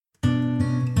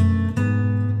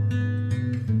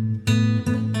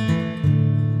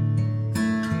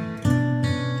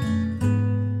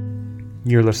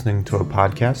You're listening to a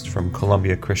podcast from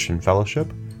Columbia Christian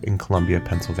Fellowship in Columbia,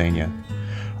 Pennsylvania.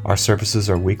 Our services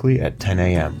are weekly at 10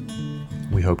 a.m.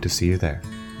 We hope to see you there.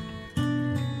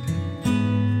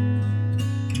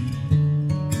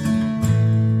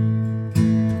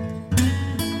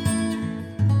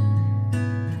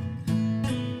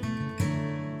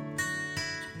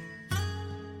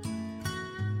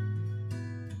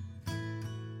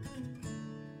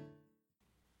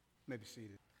 Maybe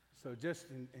seated. So just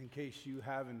in case you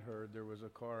haven't heard, there was a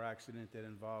car accident that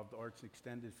involved Art's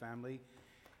extended family,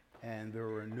 and there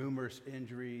were numerous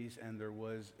injuries, and there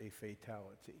was a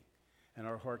fatality. And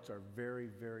our hearts are very,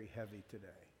 very heavy today.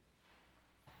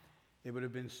 It would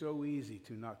have been so easy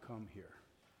to not come here.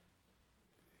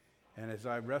 And as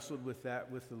I wrestled with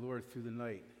that with the Lord through the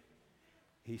night,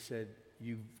 he said,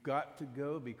 you've got to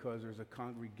go because there's a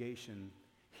congregation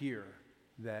here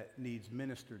that needs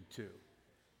ministered to.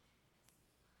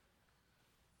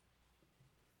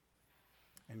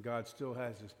 And God still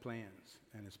has his plans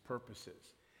and his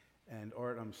purposes. And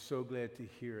Art, I'm so glad to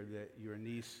hear that your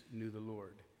niece knew the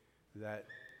Lord. That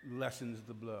lessens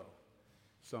the blow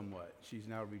somewhat. She's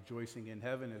now rejoicing in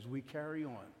heaven as we carry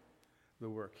on the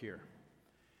work here.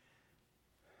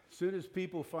 As soon as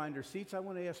people find their seats, I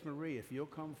want to ask Marie if you'll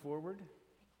come forward.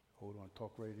 Hold on,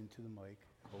 talk right into the mic.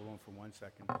 Hold on for 1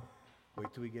 second. Wait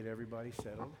till we get everybody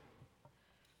settled.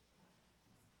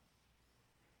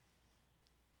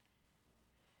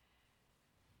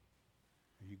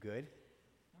 You good?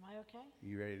 Am I okay?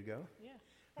 You ready to go? Yeah.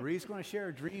 Marie's going to share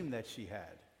a dream that she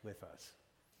had with us.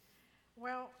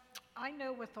 Well, I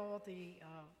know with all the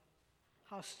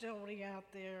hostility out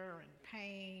there and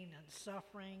pain and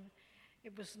suffering,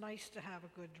 it was nice to have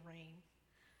a good dream.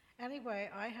 Anyway,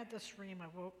 I had this dream. I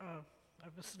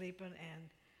was sleeping, and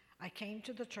I came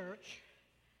to the church,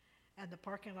 and the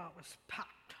parking lot was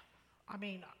packed. I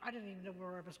mean, I didn't even know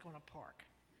where I was going to park.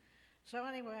 So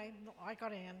anyway, I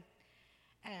got in.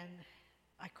 And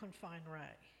I couldn't find Ray.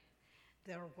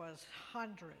 There was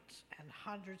hundreds and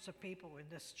hundreds of people in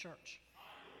this church,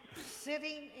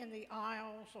 sitting in the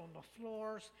aisles, on the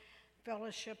floors,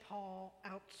 fellowship hall,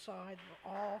 outside,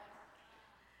 all.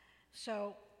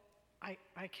 So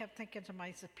I kept thinking to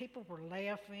myself, people were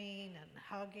laughing and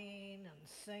hugging and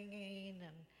singing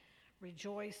and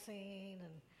rejoicing,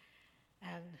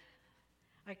 and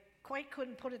I quite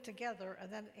couldn't put it together.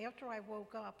 And then after I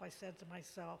woke up, I said to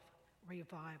myself,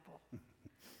 revival.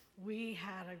 We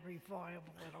had a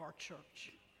revival at our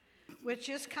church, which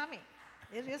is coming.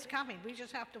 It is coming. We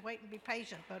just have to wait and be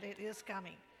patient, but it is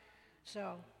coming.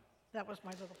 So that was my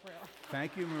little prayer.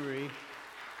 Thank you, Marie.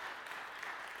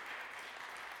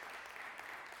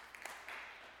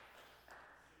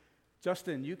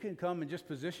 Justin, you can come and just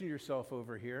position yourself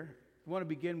over here. I want to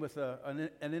begin with an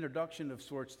introduction of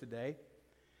sorts today.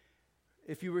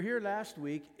 If you were here last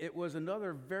week, it was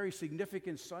another very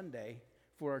significant Sunday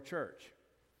for our church.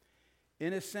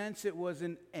 In a sense, it was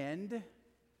an end.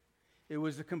 It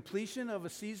was the completion of a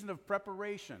season of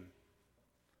preparation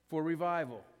for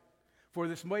revival, for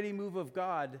this mighty move of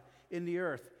God in the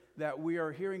earth that we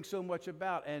are hearing so much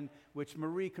about and which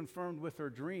Marie confirmed with her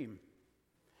dream.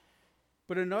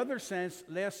 But in another sense,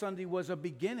 last Sunday was a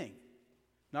beginning,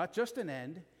 not just an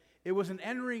end. It was an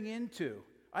entering into.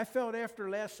 I felt after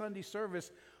last Sunday's service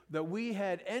that we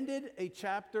had ended a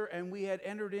chapter and we had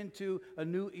entered into a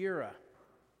new era.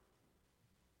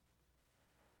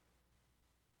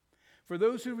 For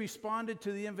those who responded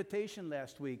to the invitation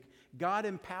last week, God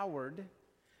empowered,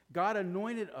 God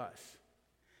anointed us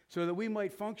so that we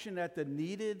might function at the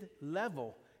needed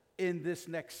level in this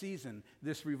next season,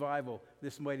 this revival,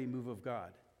 this mighty move of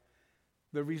God.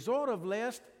 The result of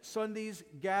last Sunday's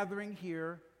gathering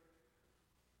here,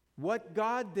 what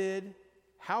God did,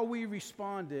 how we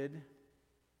responded,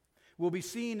 will be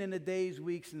seen in the days,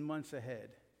 weeks, and months ahead.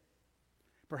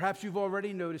 Perhaps you've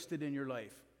already noticed it in your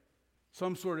life.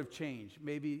 Some sort of change,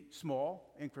 maybe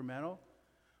small, incremental,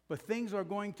 but things are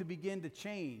going to begin to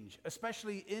change,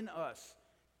 especially in us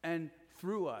and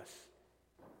through us.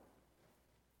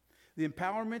 The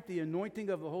empowerment, the anointing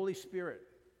of the Holy Spirit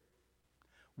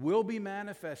will be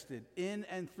manifested in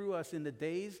and through us in the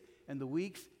days and the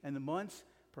weeks and the months,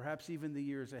 perhaps even the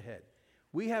years ahead.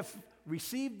 We have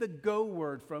received the go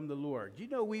word from the Lord. You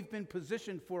know, we've been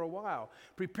positioned for a while,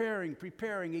 preparing,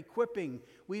 equipping.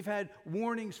 We've had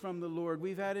warnings from the Lord.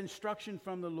 We've had instruction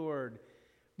from the Lord.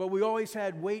 But we always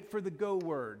had wait for the go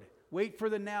word, wait for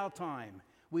the now time.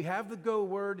 We have the go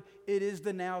word. It is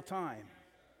the now time.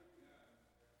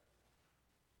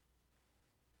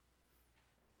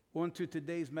 On to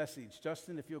today's message.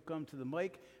 Justin, if you'll come to the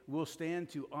mic, we'll stand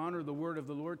to honor the word of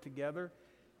the Lord together.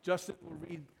 Justin will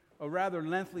read a rather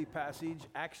lengthy passage,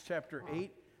 Acts chapter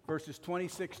 8, verses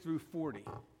 26 through 40.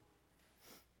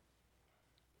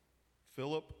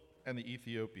 Philip and the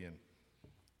Ethiopian.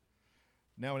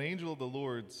 Now an angel of the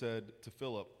Lord said to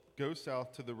Philip, "Go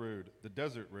south to the road, the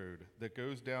desert road, that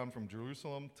goes down from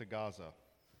Jerusalem to Gaza."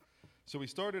 So he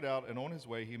started out, and on his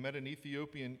way he met an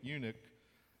Ethiopian eunuch,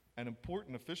 an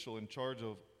important official in charge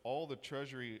of all the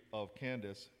treasury of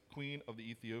Candace, queen of the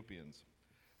Ethiopians.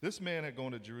 This man had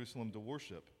gone to Jerusalem to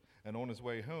worship, and on his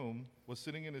way home was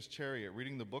sitting in his chariot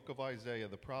reading the book of Isaiah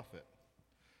the prophet.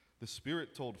 The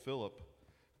Spirit told Philip,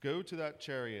 "Go to that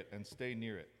chariot and stay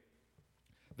near it."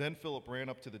 Then Philip ran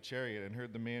up to the chariot and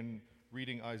heard the man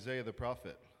reading Isaiah the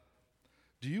prophet.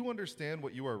 "Do you understand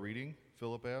what you are reading?"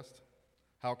 Philip asked.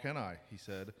 "How can I," he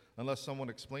said, "unless someone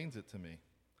explains it to me?"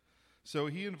 So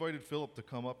he invited Philip to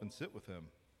come up and sit with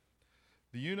him.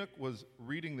 The eunuch was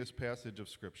reading this passage of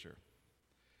Scripture.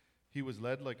 "He was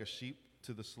led like a sheep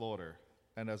to the slaughter,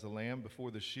 and as a lamb before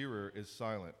the shearer is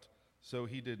silent, so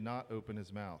he did not open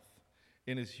his mouth.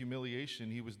 In his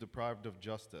humiliation he was deprived of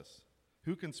justice.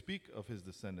 Who can speak of his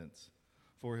descendants?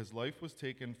 For his life was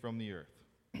taken from the earth."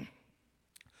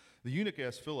 The eunuch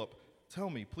asked Philip, "Tell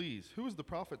me, please, who is the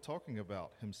prophet talking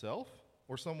about, himself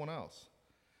or someone else?"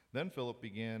 Then Philip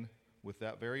began with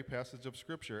that very passage of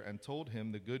Scripture and told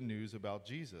him the good news about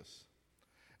Jesus.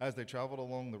 As they traveled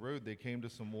along the road, they came to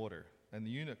some water, and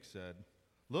the eunuch said,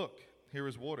 "Look, here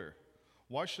is water.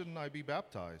 Why shouldn't I be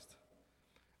baptized?"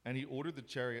 And he ordered the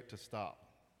chariot to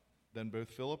stop. Then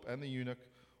both Philip and the eunuch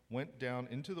went down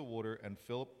into the water, and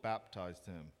Philip baptized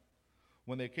him.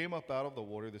 When they came up out of the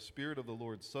water, the Spirit of the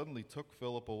Lord suddenly took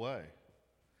Philip away,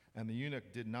 and the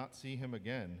eunuch did not see him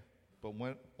again, but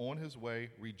went on his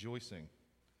way rejoicing.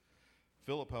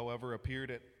 Philip, however,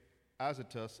 appeared at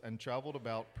Azotus and traveled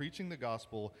about, preaching the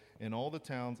gospel in all the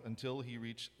towns until he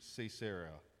reached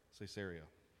Caesarea.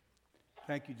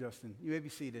 Thank you, Justin. You may be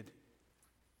seated.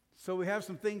 So we have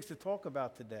some things to talk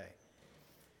about today.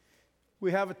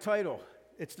 We have a title.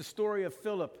 It's the story of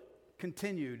Philip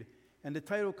continued, and the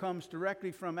title comes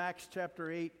directly from Acts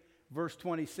chapter 8, verse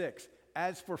 26.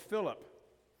 As for Philip,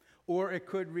 or it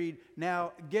could read, now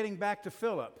getting back to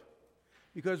Philip,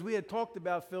 because we had talked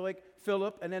about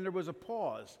Philip, and then there was a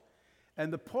pause.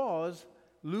 And the pause,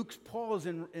 Luke's pause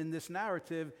in this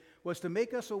narrative, was to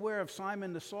make us aware of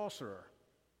Simon the sorcerer.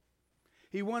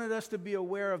 He wanted us to be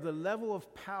aware of the level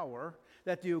of power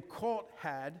that the occult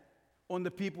had on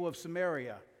the people of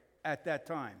Samaria at that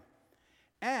time.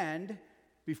 And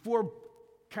before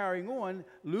carrying on,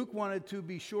 Luke wanted to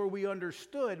be sure we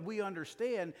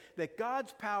understand that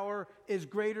God's power is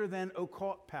greater than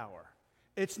occult power.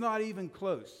 It's not even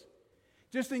close.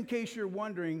 Just in case you're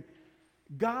wondering,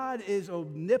 God is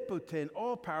omnipotent,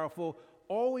 all-powerful,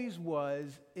 always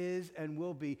was, is, and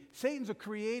will be. Satan's a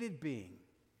created being.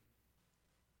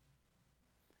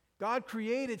 God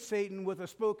created Satan with a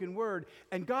spoken word,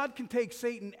 and God can take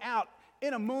Satan out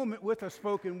in a moment with a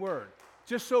spoken word.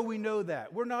 Just so we know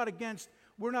that. We're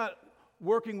not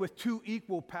working with two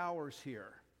equal powers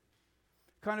here.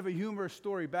 Kind of a humorous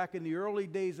story. Back in the early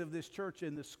days of this church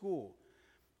in the school,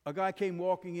 a guy came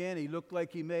walking in. He looked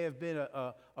like he may have been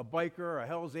a biker or a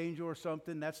Hell's Angel or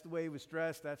something. That's the way he was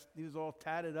dressed. He was all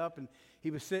tatted up, and he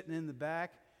was sitting in the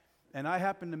back. And I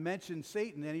happened to mention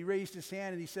Satan, and he raised his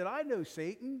hand, and he said, "I know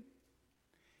Satan."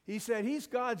 He said, "He's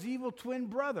God's evil twin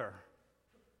brother."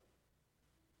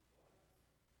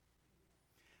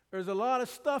 There's a lot of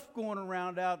stuff going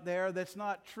around out there that's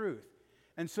not truth.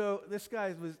 And so this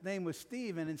guy's name was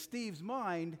Steve, and in Steve's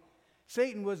mind,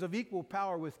 Satan was of equal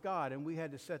power with God, and we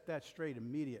had to set that straight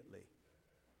immediately.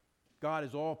 God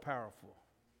is all-powerful.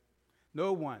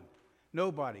 No one,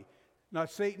 nobody,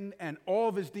 not Satan and all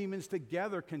of his demons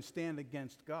together can stand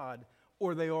against God,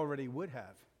 or they already would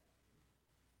have.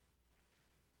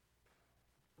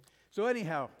 So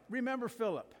anyhow, remember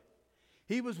Philip.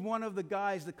 He was one of the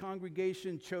guys the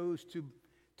congregation chose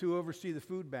to oversee the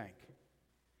food bank.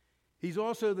 He's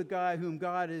also the guy whom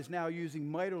God is now using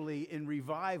mightily in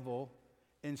revival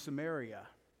in Samaria.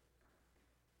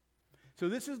 So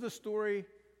this is the story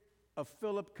of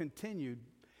Philip continued,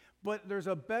 but there's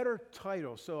a better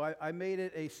title, so I made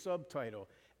it a subtitle,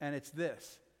 and it's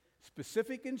this: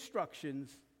 Specific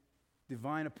Instructions,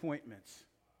 Divine Appointments.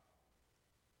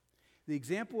 The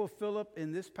example of Philip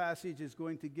in this passage is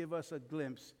going to give us a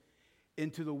glimpse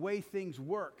into the way things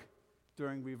work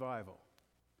during revival.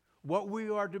 What we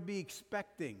are to be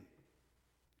expecting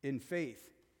in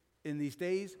faith in these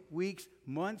days, weeks,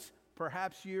 months,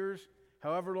 perhaps years,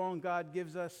 however long God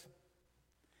gives us.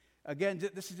 Again,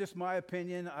 this is just my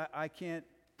opinion. I can't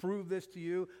prove this to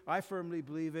you. I firmly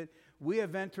believe it. We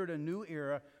have entered a new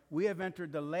era. We have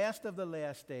entered the last of the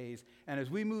last days. And as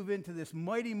we move into this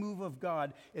mighty move of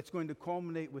God, it's going to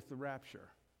culminate with the rapture.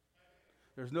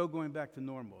 There's no going back to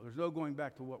normal. There's no going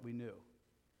back to what we knew.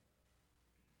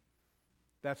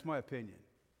 That's my opinion.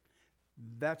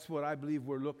 That's what I believe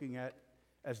we're looking at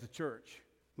as the church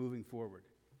moving forward.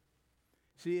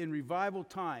 See, in revival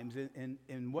times,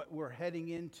 in what we're heading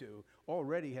into,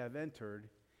 already have entered,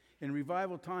 in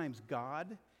revival times,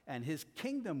 God and his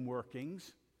kingdom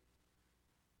workings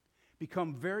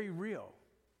become very real.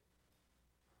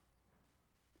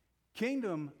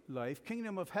 Kingdom life,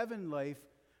 kingdom of heaven life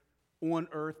on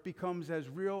earth becomes as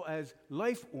real as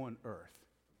life on earth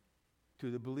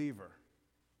to the believer.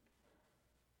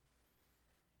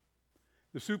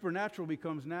 The supernatural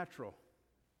becomes natural.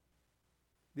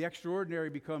 The extraordinary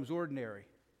becomes ordinary.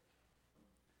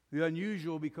 The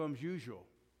unusual becomes usual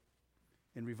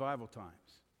in revival times.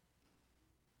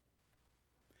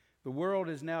 The world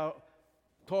is now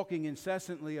talking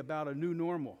incessantly about a new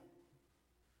normal.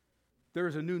 There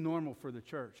is a new normal for the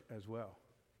church as well.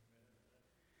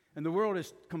 And the world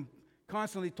is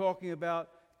constantly talking about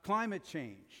climate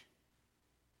change.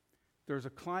 There's a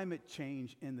climate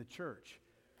change in the church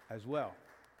as well.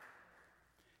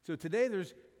 So today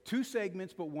there's 2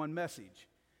 segments but 1 message.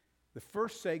 The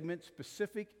first segment,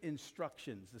 specific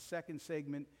instructions. The second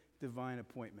segment, divine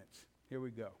appointments. Here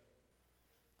we go.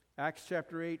 Acts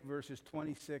chapter 8, verses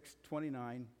 26,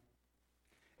 29.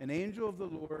 An angel of the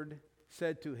Lord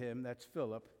said to him, that's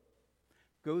Philip,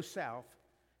 go south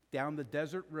down the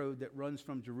desert road that runs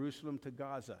from Jerusalem to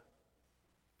Gaza.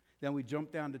 Then we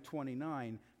jump down to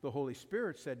 29. The Holy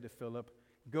Spirit said to Philip,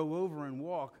 go over and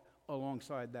walk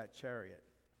alongside that chariot.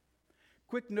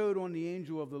 Quick note on the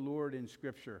angel of the Lord in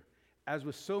Scripture. As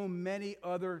with so many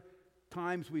other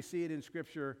times we see it in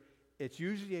Scripture, it's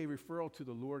usually a referral to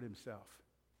the Lord himself.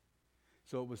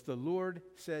 So it was the Lord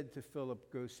said to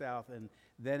Philip, go south, and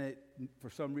then for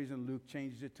some reason Luke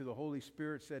changes it to the Holy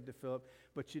Spirit said to Philip,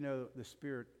 but you know, the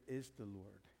Spirit is the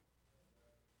Lord.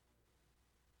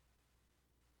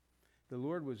 The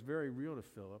Lord was very real to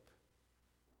Philip.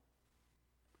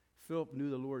 Philip knew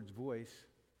the Lord's voice.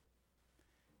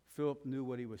 Philip knew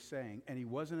what he was saying, and he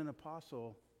wasn't an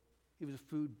apostle. He was a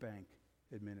food bank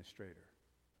administrator.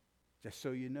 Just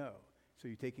so you know. So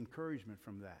you take encouragement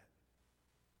from that.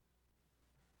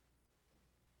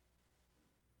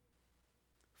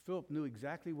 Philip knew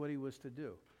exactly what he was to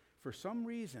do. For some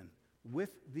reason, with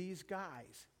these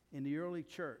guys in the early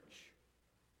church,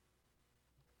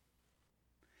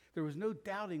 there was no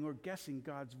doubting or guessing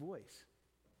God's voice.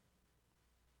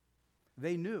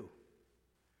 They knew.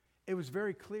 It was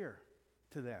very clear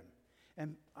to them.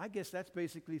 And I guess that's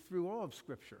basically through all of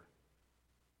Scripture.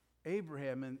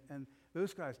 Abraham and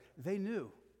those guys, they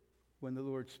knew when the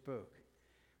Lord spoke.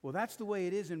 Well, that's the way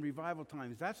it is in revival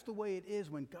times. That's the way it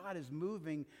is when God is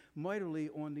moving mightily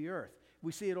on the earth.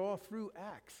 We see it all through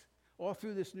Acts, all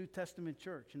through this New Testament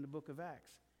church in the book of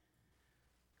Acts.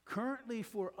 Currently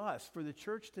for us, for the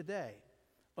church today,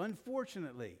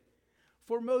 unfortunately,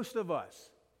 for most of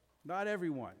us, not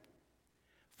everyone,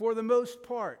 for the most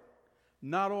part,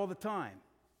 not all the time,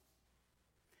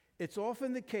 it's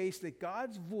often the case that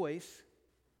God's voice,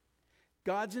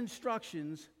 God's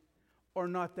instructions are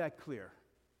not that clear.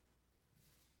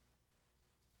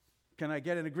 Can I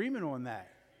get an agreement on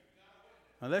that?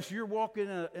 Unless you're walking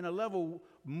in a level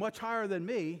much higher than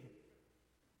me,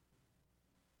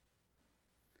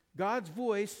 God's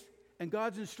voice and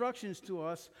God's instructions to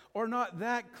us are not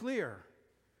that clear.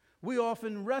 We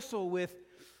often wrestle with,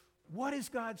 what is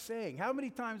God saying? How many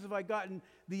times have I gotten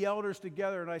the elders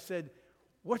together and I said,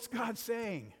 what's God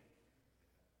saying?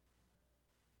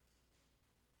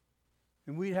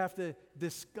 And we'd have to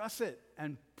discuss it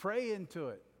and pray into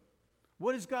it.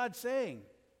 What is God saying?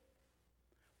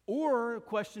 Or a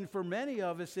question for many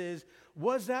of us is,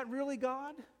 was that really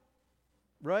God?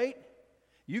 Right?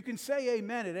 You can say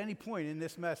amen at any point in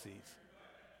this message.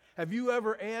 Have you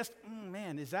ever asked,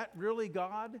 man, is that really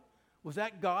God? Was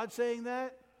that God saying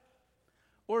that?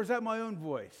 Or is that my own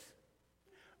voice?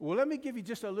 Well, let me give you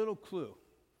just a little clue.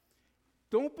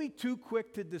 Don't be too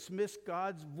quick to dismiss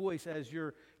God's voice as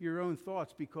your own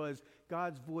thoughts, because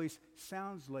God's voice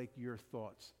sounds like your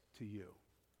thoughts to you.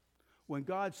 When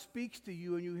God speaks to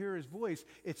you and you hear his voice,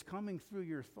 it's coming through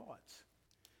your thoughts.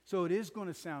 So it is going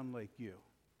to sound like you.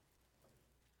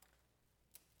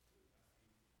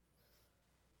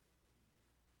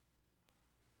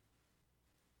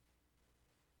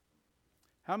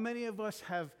 How many of us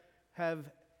have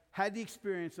had the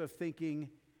experience of thinking,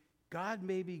 God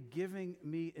may be giving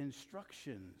me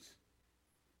instructions,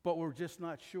 but we're just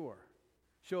not sure?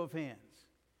 Show of hands.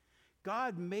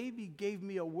 God maybe gave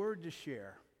me a word to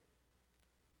share,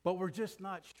 but we're just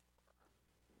not sure.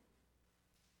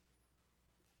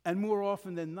 And more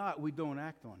often than not, we don't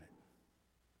act on it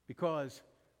because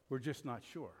we're just not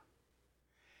sure.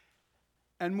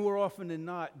 And more often than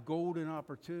not, golden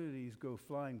opportunities go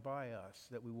flying by us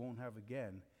that we won't have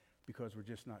again because we're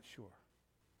just not sure.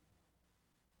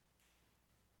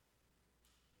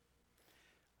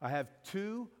 I have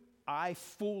two I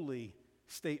fully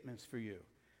statements for you.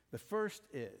 The first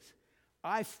is,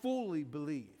 I fully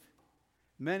believe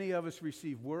many of us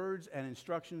receive words and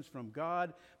instructions from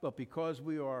God, but because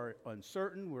we are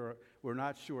uncertain, we're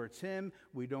not sure it's Him,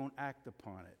 we don't act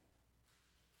upon it.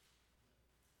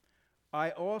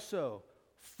 I also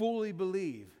fully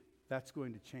believe that's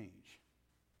going to change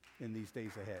in these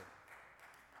days ahead.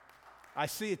 I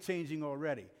see it changing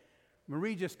already.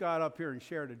 Marie just got up here and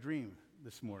shared a dream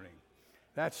this morning.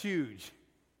 That's huge.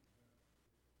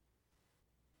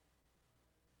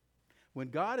 When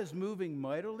God is moving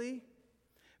mightily,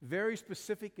 very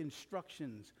specific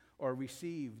instructions are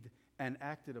received and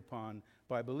acted upon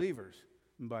by believers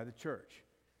and by the church.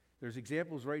 There's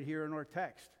examples right here in our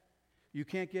text. You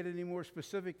can't get any more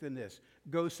specific than this.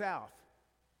 Go south.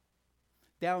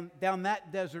 Down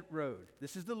that desert road.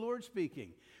 This is the Lord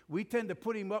speaking. We tend to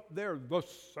put Him up there, thus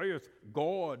saith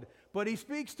God, but He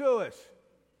speaks to us.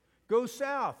 Go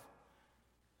south.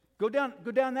 Go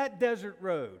down that desert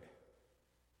road.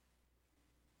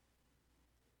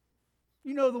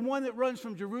 You know, the one that runs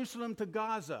from Jerusalem to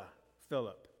Gaza,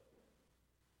 Philip.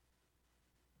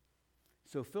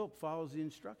 So Philip follows the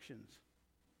instructions.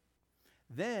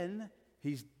 Then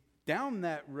he's down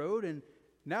that road, and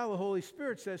now the Holy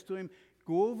Spirit says to him,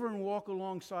 go over and walk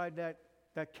alongside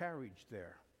that carriage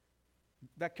there.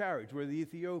 That carriage where the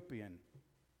Ethiopian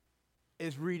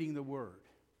is reading the Word.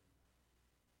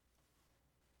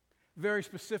 Very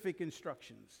specific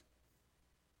instructions.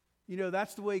 You know,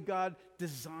 that's the way God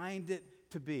designed it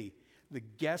to be. The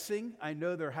guessing, I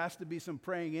know there has to be some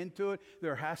praying into it.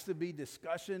 There has to be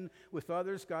discussion with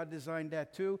others. God designed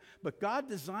that too. But God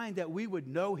designed that we would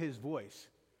know His voice.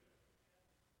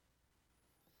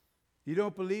 You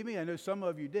don't believe me? I know some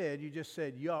of you did. You just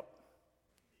said, yup.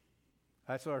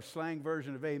 That's our slang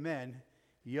version of amen.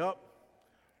 Yup.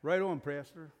 Right on,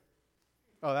 Pastor.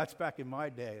 Oh, that's back in my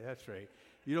day. That's right.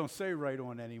 You don't say right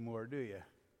on anymore, do you?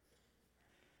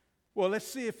 Well, let's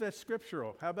see if that's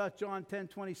scriptural. How about John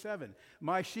 10:27?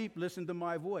 My sheep listen to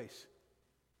my voice,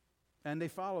 and they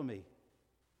follow me.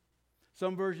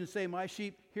 Some versions say, my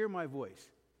sheep hear my voice.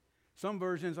 Some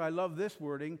versions, I love this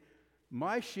wording,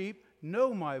 my sheep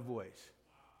know my voice.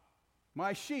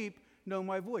 My sheep know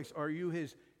my voice. Are you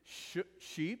His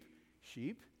sheep?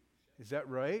 Sheep? Is that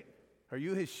right? Are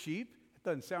you His sheep? It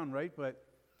doesn't sound right, but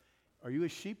are you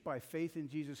His sheep by faith in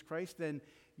Jesus Christ? Then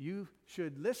you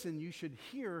should listen, you should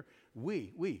hear.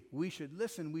 We should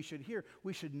listen, we should hear,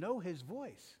 we should know His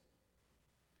voice.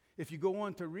 If you go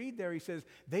on to read there, He says,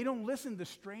 they don't listen to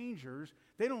strangers,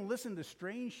 they don't listen to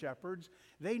strange shepherds,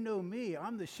 they know me,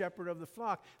 I'm the shepherd of the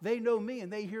flock. They know me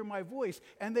and they hear my voice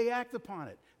and they act upon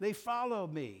it. They follow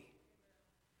me.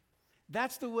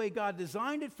 That's the way God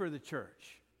designed it for the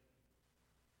church.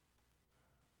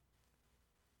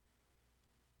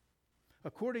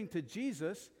 According to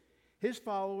Jesus, His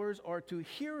followers are to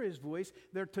hear His voice,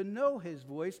 they're to know His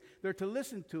voice, they're to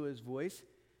listen to His voice,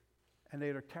 and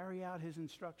they're to carry out His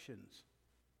instructions.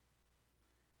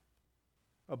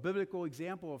 A biblical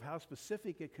example of how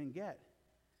specific it can get.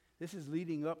 This is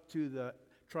leading up to the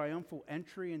triumphal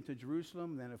entry into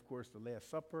Jerusalem, then of course the Last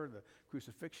Supper, the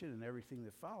crucifixion, and everything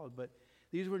that followed. But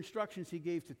these were instructions He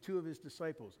gave to two of His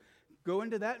disciples. Go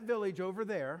into that village over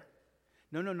there.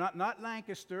 No, not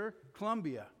Lancaster,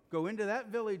 Columbia. Go into that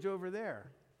village over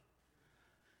there.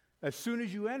 As soon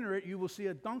as you enter it, you will see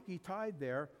a donkey tied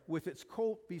there with its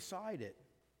colt beside it.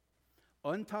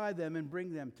 Untie them and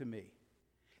bring them to me.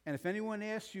 And if anyone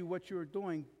asks you what you are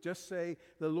doing, just say,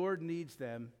 the Lord needs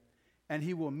them, and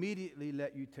He will immediately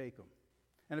let you take them.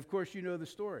 And of course, you know the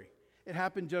story. It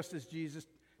happened just as Jesus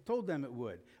told them it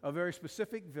would. A very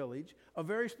specific village, a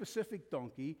very specific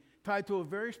donkey, tied to a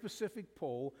very specific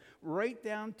pole, right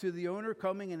down to the owner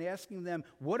coming and asking them,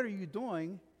 what are you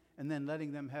doing? And then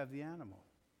letting them have the animal.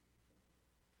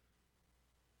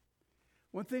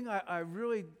 One thing I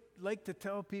really like to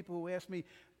tell people who ask me,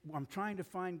 I'm trying to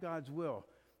find God's will.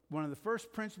 One of the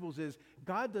first principles is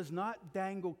God does not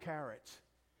dangle carrots.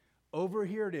 Over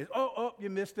here it is. Oh, you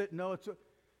missed it. No,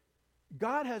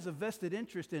 God has a vested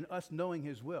interest in us knowing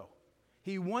His will.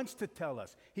 He wants to tell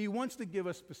us. He wants to give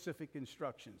us specific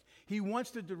instructions. He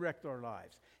wants to direct our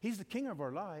lives. He's the king of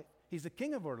our life. He's the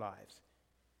king of our lives.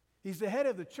 He's the head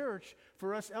of the church.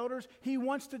 For us elders, he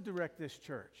wants to direct this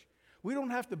church. We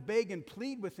don't have to beg and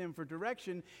plead with him for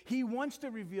direction. He wants to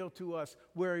reveal to us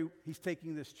where he's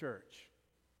taking this church.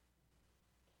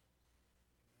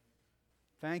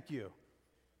 Thank you.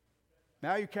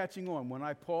 Now you're catching on. When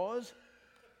I pause,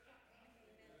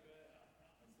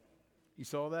 you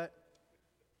saw that?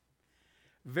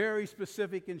 Very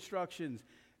specific instructions.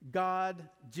 God,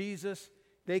 Jesus,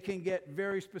 they can get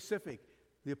very specific.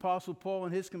 The Apostle Paul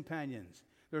and his companions.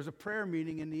 There's a prayer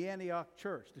meeting in the Antioch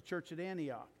church, the church at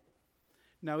Antioch.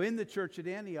 Now, in the church at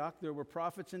Antioch, there were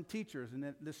prophets and teachers, and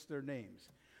it lists their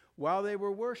names. While they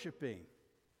were worshiping,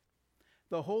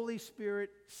 the Holy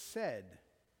Spirit said,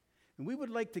 and we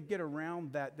would like to get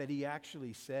around that he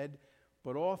actually said,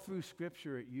 but all through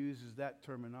Scripture it uses that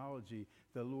terminology,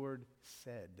 the Lord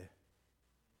said.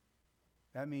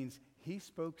 That means he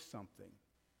spoke something.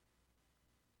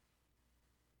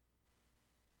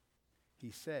 He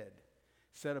said,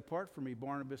 set apart for me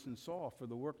Barnabas and Saul for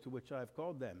the work to which I have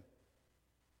called them.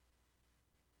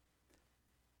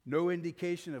 No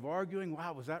indication of arguing,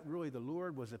 wow, was that really the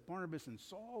Lord? Was it Barnabas and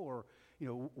Saul? Or,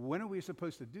 when are we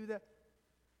supposed to do that?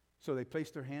 So they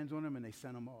placed their hands on them and they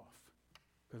sent them off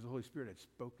because the Holy Spirit had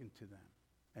spoken to them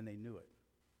and they knew it.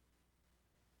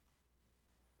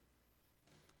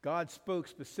 God spoke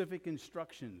specific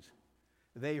instructions.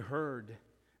 They heard.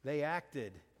 They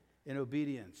acted in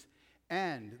obedience.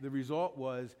 And the result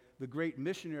was the great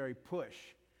missionary push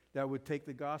that would take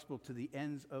the gospel to the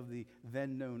ends of the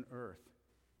then known earth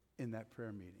in that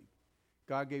prayer meeting.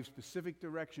 God gave specific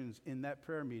directions in that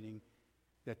prayer meeting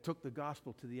that took the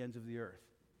gospel to the ends of the earth.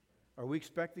 Are we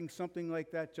expecting something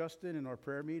like that, Justin, in our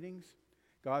prayer meetings?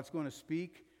 God's going to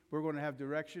speak, we're going to have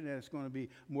direction, and it's going to be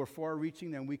more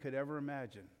far-reaching than we could ever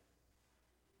imagine.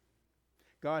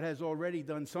 God has already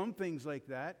done some things like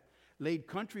that, laid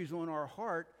countries on our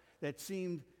heart that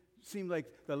seemed like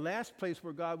the last place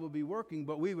where God would be working,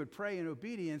 but we would pray in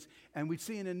obedience, and we'd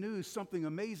see in the news something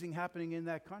amazing happening in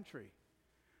that country.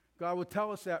 God would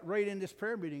tell us that right in this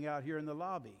prayer meeting out here in the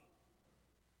lobby.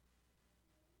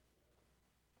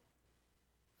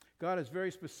 God has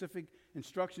very specific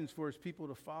instructions for his people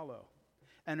to follow.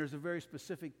 And there's a very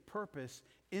specific purpose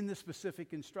in the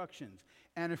specific instructions.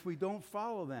 And if we don't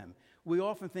follow them, we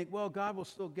often think, well, God will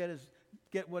still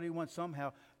get what he wants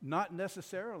somehow. Not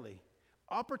necessarily.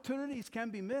 Opportunities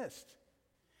can be missed.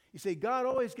 You say, God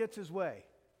always gets his way.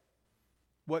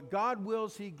 What God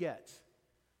wills, he gets.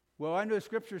 Well, I know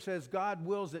Scripture says God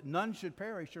wills that none should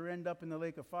perish or end up in the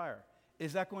lake of fire.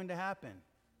 Is that going to happen?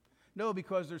 No,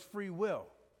 because there's free will.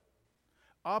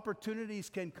 Opportunities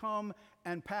can come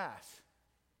and pass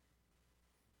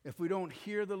if we don't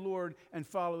hear the Lord and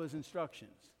follow his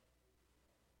instructions.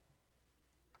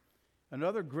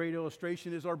 Another great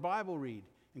illustration is our Bible read.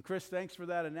 And Chris, thanks for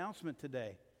that announcement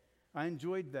today. I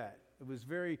enjoyed that. It was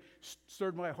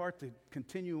stirred my heart to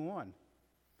continue on.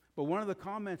 But one of the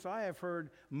comments I have heard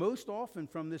most often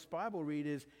from this Bible read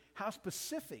is how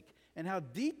specific and how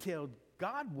detailed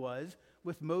God was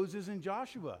with Moses and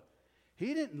Joshua.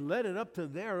 He didn't let it up to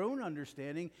their own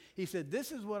understanding. He said,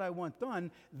 this is what I want done.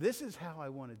 This is how I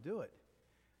want to do it.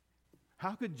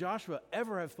 How could Joshua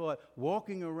ever have thought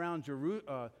walking around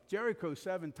Jericho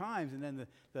 7 times and then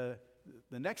the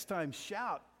next time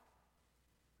shout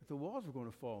that the walls were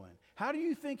going to fall in? How do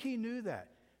you think he knew that?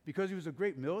 Because he was a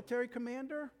great military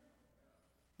commander?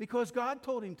 Because God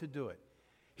told him to do it.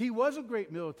 He was a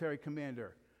great military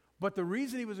commander. But the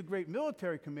reason he was a great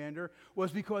military commander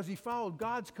was because he followed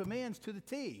God's commands to the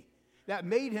T. That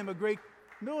made him a great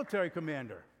military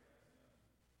commander.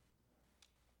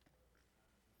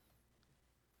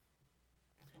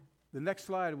 The next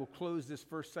slide will close this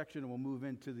first section and we'll move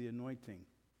into the anointing.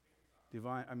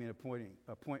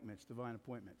 Appointments, divine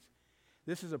appointments.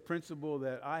 This is a principle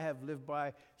that I have lived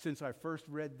by since I first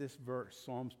read this verse,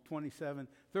 Psalms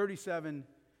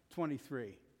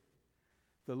 37:23.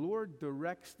 The Lord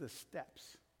directs the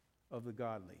steps of the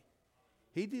godly.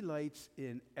 He delights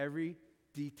in every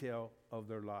detail of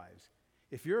their lives.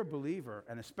 If you're a believer,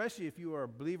 and especially if you are a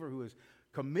believer who is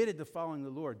committed to following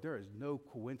the Lord, there is no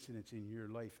coincidence in your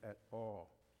life at all.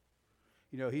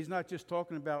 He's not just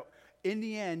talking about, in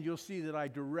the end, you'll see that I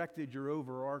directed your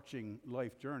overarching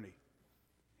life journey.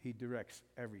 He directs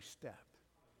every step.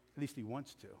 At least he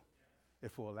wants to,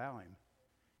 if we'll allow him.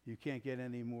 You can't get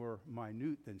any more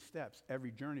minute than steps.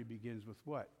 Every journey begins with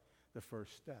what? The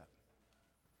first step.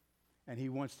 And he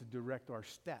wants to direct our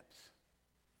steps.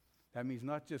 That means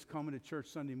not just coming to church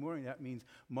Sunday morning. That means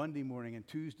Monday morning and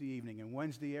Tuesday evening and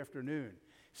Wednesday afternoon.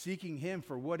 Seeking him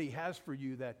for what he has for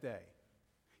you that day.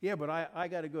 Yeah, but I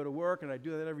got to go to work and I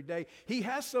do that every day. He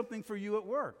has something for you at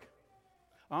work.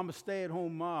 I'm a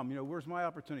stay-at-home mom. Where's my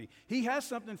opportunity? He has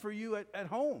something for you at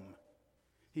home.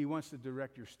 He wants to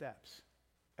direct your steps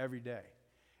every day.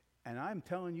 And I'm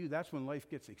telling you, that's when life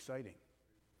gets exciting.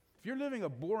 If you're living a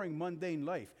boring, mundane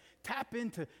life, tap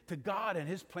into God and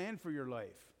his plan for your life.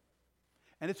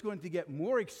 And it's going to get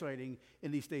more exciting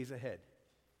in these days ahead.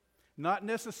 Not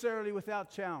necessarily without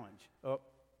challenge.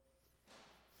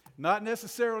 Not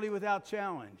necessarily without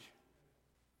challenge,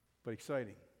 but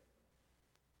exciting.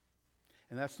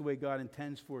 And that's the way God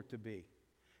intends for it to be.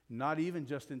 Not even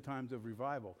just in times of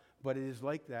revival, but it is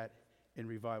like that in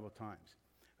revival times.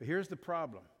 But here's the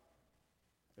problem.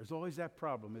 There's always that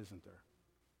problem, isn't there?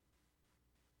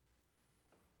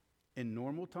 In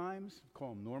normal times, call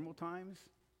them normal times,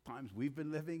 times we've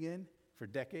been living in for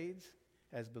decades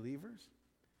as believers,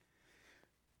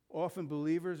 often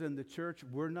believers in the church,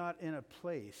 we're not in a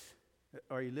place.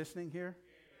 Are you listening here?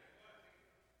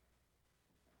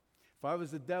 If I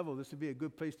was the devil, this would be a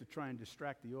good place to try and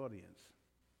distract the audience.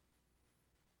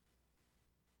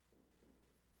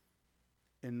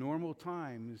 In normal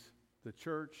times, the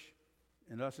church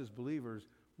and us as believers,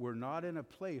 we're not in a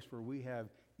place where we have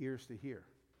ears to hear,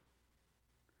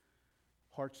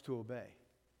 hearts to obey,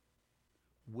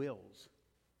 wills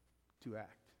to act.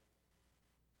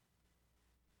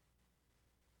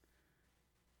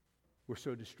 We're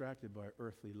so distracted by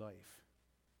earthly life.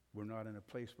 We're not in a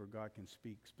place where God can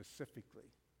speak specifically.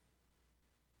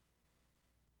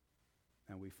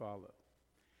 And we follow.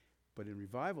 But in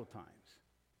revival times,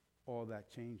 all that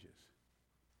changes.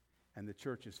 And the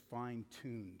church is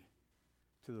fine-tuned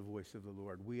to the voice of the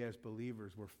Lord. We as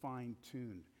believers, we're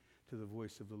fine-tuned to the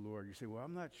voice of the Lord. You say, well,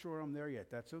 I'm not sure I'm there yet.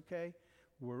 That's okay.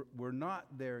 We're not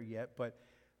there yet, but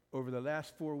over the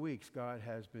last 4 weeks, God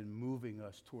has been moving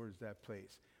us towards that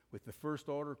place. With the first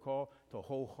altar call to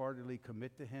wholeheartedly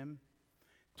commit to him.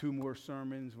 2 more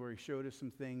sermons where he showed us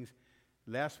some things.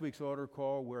 Last week's altar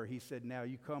call where he said, now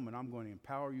you come and I'm going to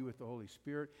empower you with the Holy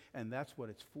Spirit. And that's what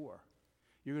it's for.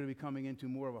 You're going to be coming into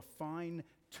more of a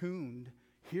fine-tuned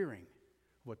hearing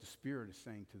of what the Spirit is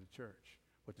saying to the church.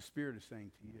 What the Spirit is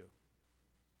saying to you.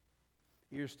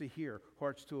 Ears to hear,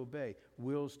 hearts to obey,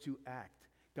 wills to act.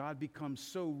 God becomes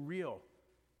so real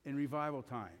in revival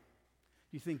time.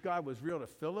 You think God was real to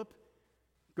Philip?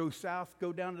 Go south,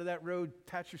 go down to that road,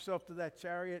 attach yourself to that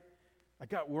chariot. I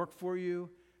got work for you.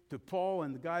 To Paul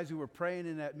and the guys who were praying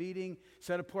in that meeting,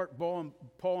 set apart Paul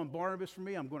and Barnabas for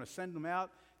me. I'm going to send them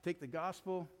out, take the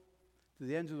gospel to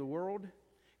the ends of the world.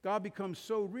 God becomes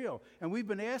so real. And we've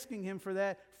been asking him for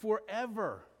that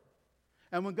forever.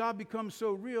 And when God becomes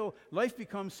so real, life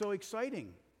becomes so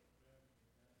exciting.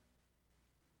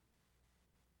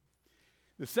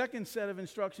 The second set of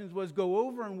instructions was go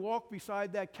over and walk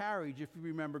beside that carriage, if you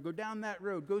remember. Go down that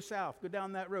road, go south, go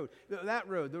down that road. That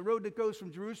road, the road that goes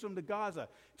from Jerusalem to Gaza,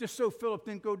 just so Philip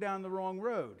didn't go down the wrong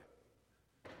road.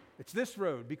 It's this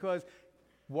road, because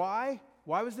why?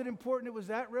 Why was it important it was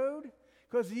that road?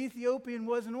 Because the Ethiopian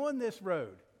wasn't on this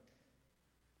road.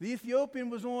 The Ethiopian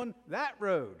was on that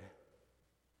road.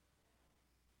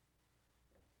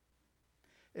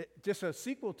 Just a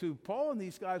sequel to Paul and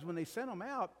these guys, when they sent them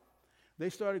out, they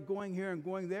started going here and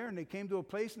going there, and they came to a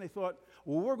place and they thought,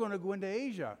 well, we're going to go into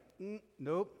Asia.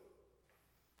 Nope.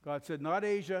 God said, not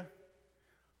Asia.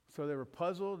 So they were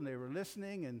puzzled and they were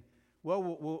listening, and, well,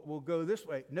 we'll go this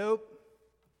way. Nope.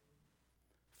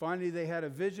 Finally, they had a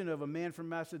vision of a man from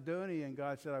Macedonia, and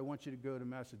God said, I want you to go to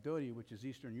Macedonia, which is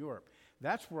Eastern Europe.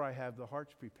 That's where I have the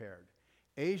hearts prepared.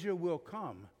 Asia will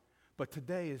come, but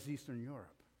today is Eastern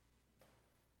Europe.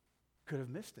 Could have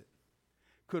missed it.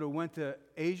 Could have went to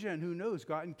Asia and who knows,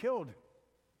 gotten killed.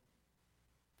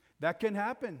 That can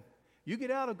happen. You get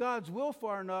out of God's will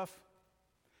far enough,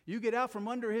 you get out from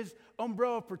under his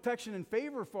umbrella of protection and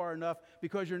favor far enough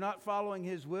because you're not following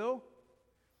his will,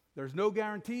 there's no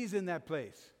guarantees in that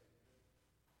place.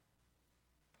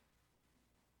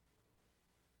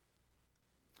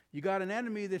 You got an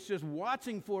enemy that's just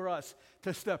watching for us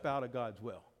to step out of God's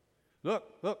will.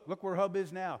 Look where Hub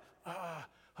is now.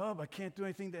 Hub, I can't do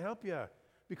anything to help you.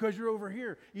 Because you're over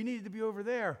here. You needed to be over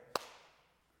there.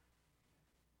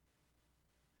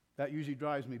 That usually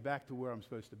drives me back to where I'm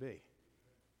supposed to be.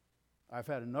 I've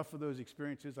had enough of those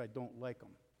experiences. I don't like them.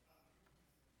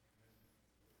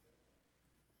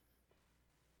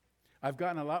 I've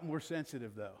gotten a lot more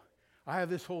sensitive, though. I have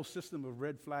this whole system of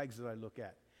red flags that I look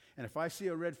at. And if I see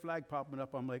a red flag popping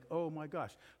up, I'm like, oh my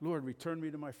gosh, Lord, return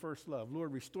me to my first love.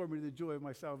 Lord, restore me to the joy of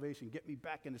my salvation. Get me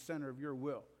back in the center of your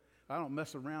will. I don't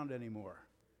mess around anymore.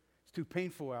 It's too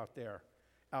painful out there,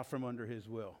 out from under his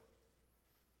will.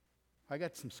 I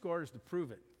got some scars to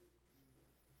prove it.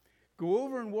 Go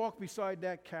over and walk beside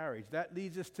that carriage. That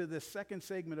leads us to the second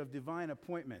segment of divine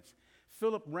appointments.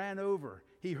 Philip ran over.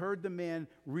 He heard the man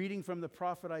reading from the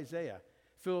prophet Isaiah.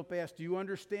 Philip asked, do you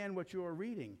understand what you are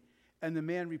reading? And the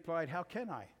man replied, how can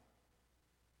I?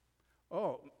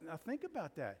 Oh, now think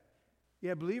about that.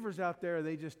 Yeah, believers out there,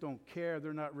 they just don't care.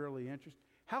 They're not really interested.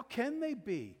 How can they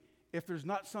be if there's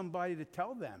not somebody to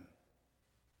tell them?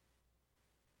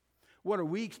 What, are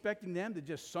we expecting them to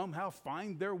just somehow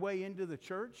find their way into the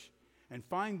church and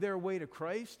find their way to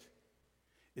Christ?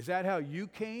 Is that how you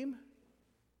came?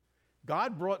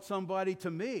 God brought somebody to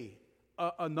me,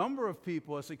 a number of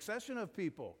people, a succession of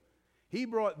people. He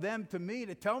brought them to me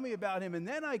to tell me about him, and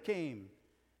then I came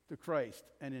to Christ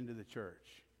and into the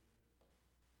church.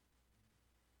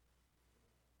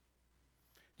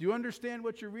 Do you understand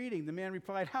what you're reading? The man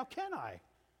replied, how can I?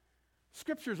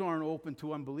 Scriptures aren't open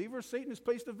to unbelievers. Satan has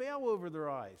placed a veil over their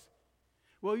eyes.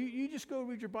 Well, you just go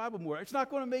read your Bible more. It's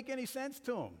not going to make any sense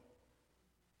to them.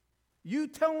 You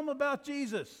tell them about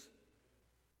Jesus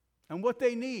and what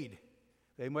they need.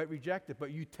 They might reject it,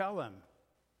 but you tell them.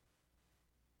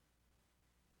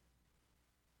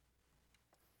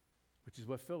 Which is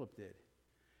what Philip did.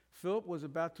 Philip was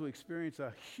about to experience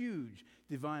a huge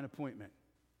divine appointment.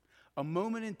 A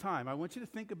moment in time. I want you to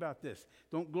think about this.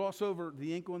 Don't gloss over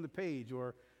the ink on the page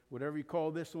or whatever you call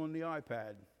this on the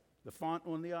iPad, the font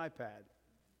on the iPad.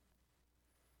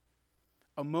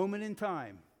 A moment in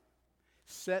time,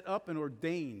 set up and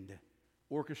ordained,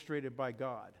 orchestrated by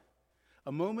God.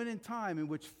 A moment in time in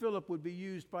which Philip would be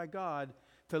used by God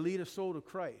to lead a soul to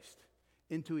Christ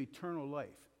into eternal life.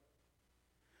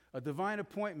 A divine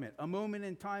appointment, a moment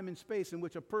in time and space in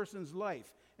which a person's life,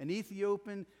 an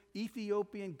Ethiopian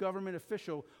government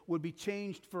official, would be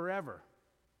changed forever.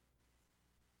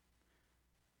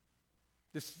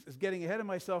 This is getting ahead of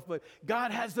myself, but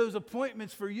God has those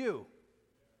appointments for you.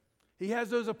 He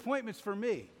has those appointments for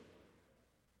me.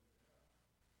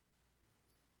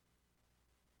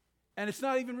 And it's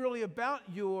not even really about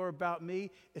you or about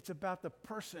me. It's about the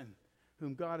person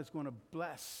whom God is going to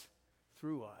bless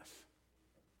through us.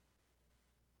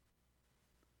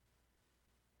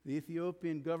 The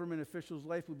Ethiopian government official's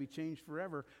life will be changed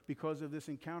forever because of this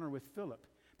encounter with Philip.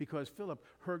 Because Philip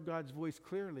heard God's voice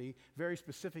clearly, very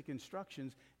specific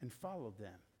instructions, and followed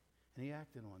them. And he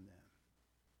acted on them.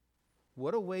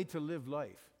 What a way to live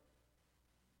life.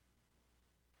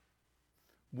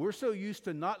 We're so used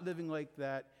to not living like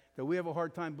that we have a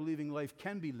hard time believing life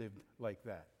can be lived like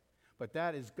that. But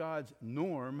that is God's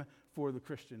norm for the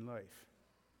Christian life.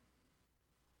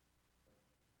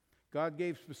 God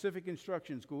gave specific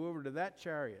instructions. Go over to that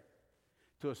chariot,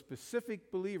 to a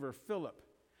specific believer, Philip,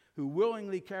 who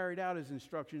willingly carried out his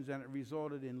instructions, and it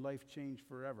resulted in life change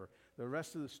forever. The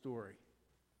rest of the story.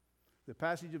 The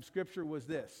passage of Scripture was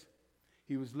this.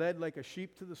 He was led like a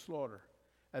sheep to the slaughter.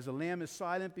 As a lamb is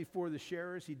silent before the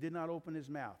shearers, he did not open his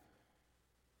mouth.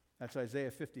 That's Isaiah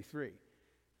 53.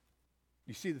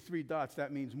 You see the 3 dots,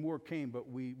 that means more came, but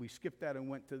we skipped that and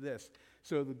went to this.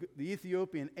 So the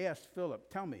Ethiopian asked Philip,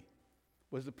 tell me,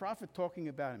 was the prophet talking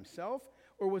about himself,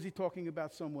 or was he talking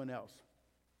about someone else?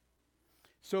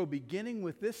 So beginning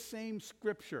with this same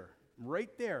scripture,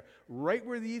 right there, right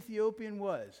where the Ethiopian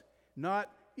was, not,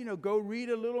 go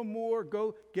read a little more,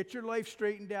 go get your life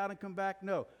straightened out and come back.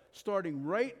 No, starting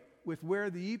right with where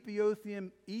the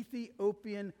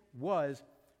Ethiopian was,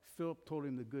 Philip told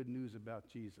him the good news about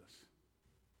Jesus.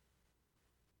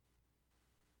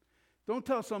 Don't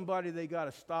tell somebody they got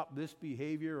to stop this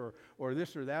behavior or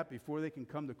this or that before they can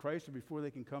come to Christ or before they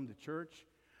can come to church.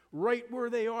 Right where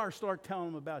they are, start telling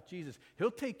them about Jesus. He'll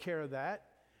take care of that.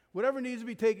 Whatever needs to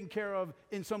be taken care of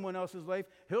in someone else's life,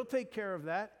 he'll take care of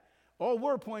that. All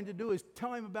we're appointed to do is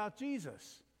tell him about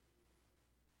Jesus.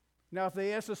 Now, if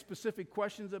they ask us specific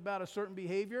questions about a certain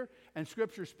behavior and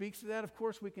Scripture speaks to that, of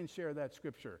course we can share that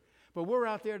Scripture. But we're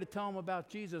out there to tell them about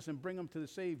Jesus and bring them to the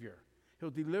Savior. He'll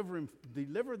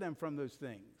deliver them from those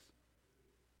things.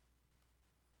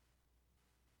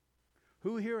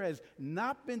 Who here has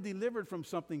not been delivered from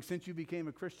something since you became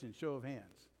a Christian? Show of hands.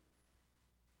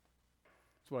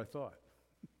 That's what I thought.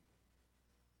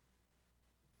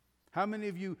 How many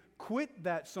of you quit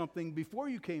that something before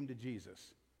you came to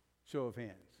Jesus? Show of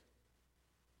hands.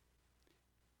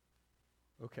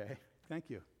 Okay, thank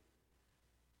you.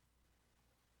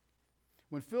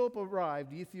 When Philip arrived,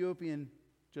 the Ethiopian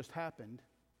just happened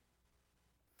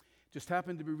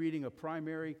to be reading a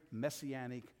primary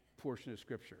messianic portion of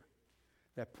Scripture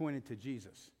that pointed to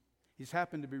Jesus. He's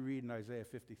happened to be reading Isaiah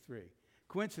 53.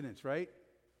 Coincidence, right?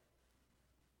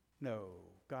 No,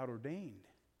 God ordained.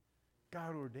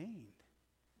 God ordained.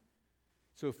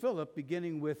 So Philip,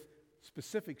 beginning with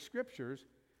specific scriptures,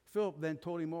 Philip then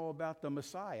told him all about the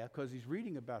Messiah, because he's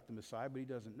reading about the Messiah, but he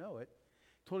doesn't know it.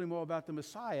 Told him all about the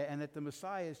Messiah, and that the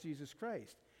Messiah is Jesus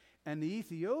Christ. And the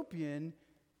Ethiopian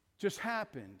just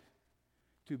happened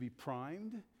to be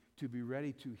primed, to be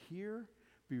ready to hear,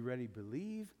 be ready to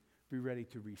believe, be ready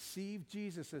to receive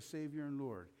Jesus as Savior and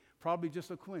Lord. Probably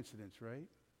just a coincidence, right?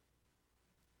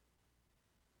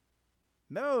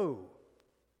 No.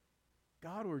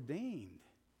 God ordained.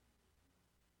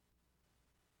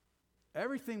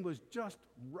 Everything was just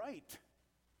right.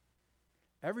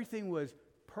 Everything was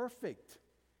perfect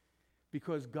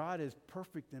because God is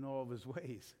perfect in all of his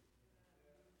ways.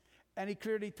 And he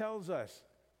clearly tells us,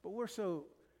 but we're so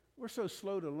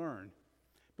slow to learn.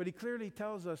 But he clearly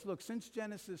tells us, look, since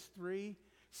Genesis 3,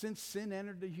 since sin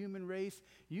entered the human race,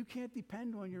 you can't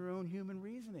depend on your own human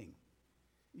reasoning.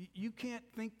 You can't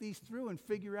think these through and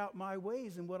figure out my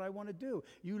ways and what I want to do.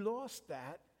 You lost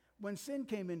that when sin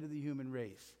came into the human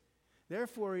race.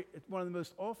 Therefore, it's one of the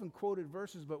most often quoted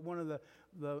verses, but one of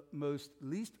the most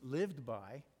least lived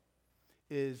by,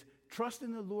 is trust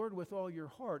in the Lord with all your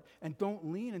heart and don't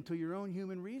lean into your own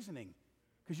human reasoning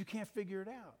because you can't figure it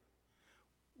out.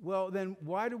 Well, then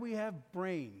why do we have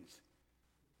brains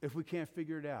if we can't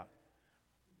figure it out?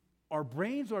 Our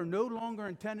brains are no longer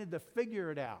intended to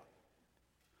figure it out.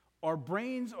 Our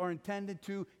brains are intended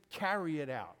to carry it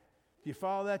out. Do you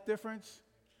follow that difference?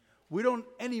 We don't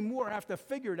anymore have to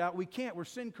figure it out. We can't. We're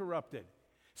sin corrupted.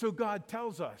 So God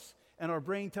tells us, and our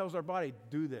brain tells our body,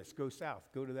 do this, go south,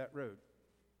 go to that road.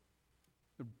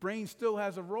 The brain still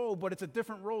has a role, but it's a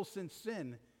different role since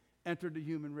sin entered the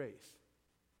human race.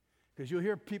 Because you'll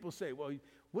hear people say, well,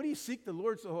 what do you seek the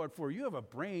Lord so hard for? You have a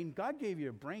brain. God gave you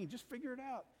a brain. Just figure it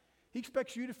out. He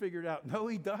expects you to figure it out. No,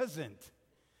 he doesn't.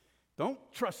 Don't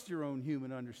trust your own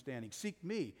human understanding. Seek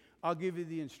me. I'll give you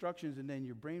the instructions, and then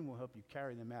your brain will help you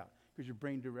carry them out because your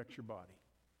brain directs your body.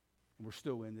 And we're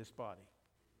still in this body.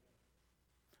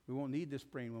 We won't need this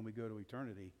brain when we go to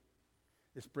eternity.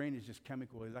 This brain is just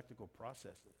chemical, electrical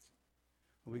processes.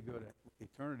 When we go to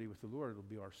eternity with the Lord, it'll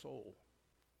be our soul.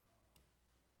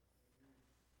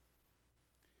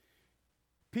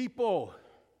 People,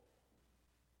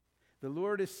 the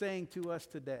Lord is saying to us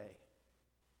today,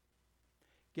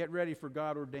 get ready for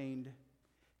God-ordained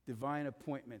divine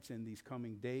appointments in these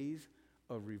coming days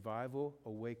of revival,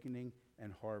 awakening,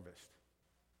 and harvest.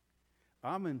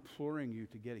 I'm imploring you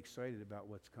to get excited about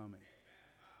what's coming.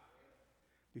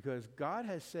 Because God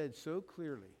has said so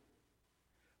clearly,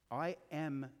 I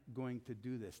am going to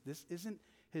do this. This isn't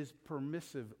his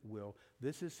permissive will.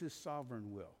 This is his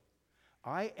sovereign will.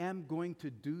 I am going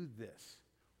to do this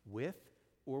with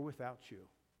or without you.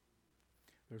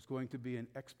 There's going to be an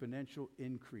exponential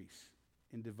increase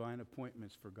in divine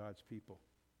appointments for God's people.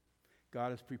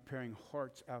 God is preparing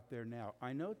hearts out there now.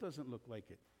 I know it doesn't look like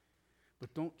it,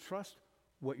 but don't trust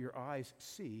what your eyes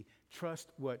see.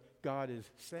 Trust what God is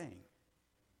saying.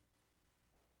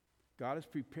 God is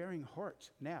preparing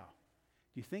hearts now.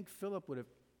 Do you think Philip would have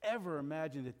ever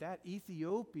imagined that that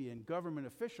Ethiopian government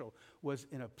official was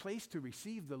in a place to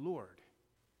receive the Lord?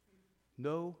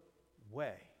 No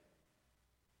way.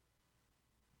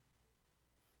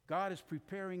 God is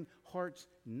preparing hearts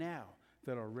now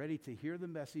that are ready to hear the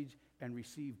message and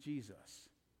receive Jesus.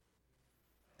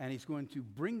 And he's going to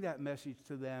bring that message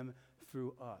to them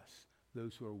through us,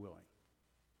 those who are willing.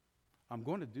 I'm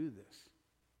going to do this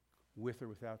with or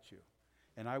without you.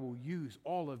 And I will use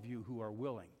all of you who are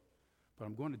willing. But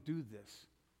I'm going to do this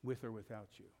with or without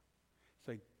you. It's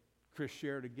like Chris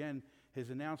shared again his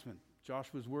announcement,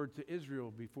 Joshua's word to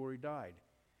Israel before he died.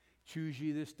 Choose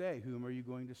ye this day, whom are you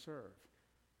going to serve?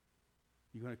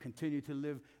 You're going to continue to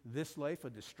live this life, a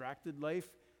distracted life,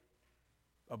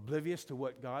 oblivious to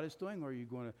what God is doing, or are you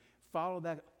going to follow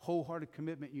that wholehearted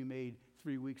commitment you made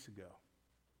 3 weeks ago?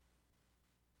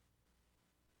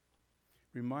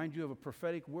 Remind you of a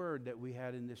prophetic word that we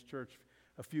had in this church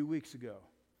a few weeks ago.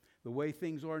 The way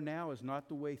things are now is not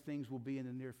the way things will be in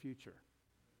the near future.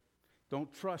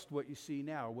 Don't trust what you see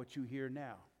now, what you hear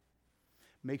now.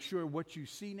 Make sure what you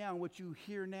see now and what you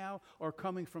hear now are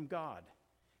coming from God.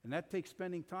 And that takes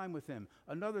spending time with him.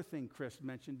 Another thing Chris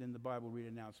mentioned in the Bible Read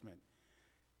announcement.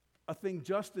 A thing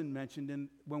Justin mentioned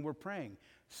when we're praying.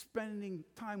 Spending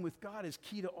time with God is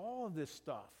key to all of this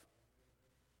stuff.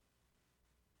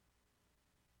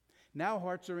 Now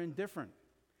hearts are indifferent.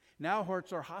 Now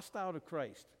hearts are hostile to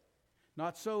Christ.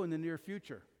 Not so in the near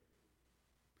future.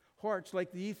 Hearts,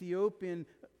 like the Ethiopian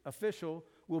official,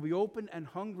 will be open and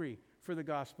hungry for the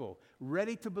gospel,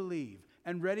 ready to believe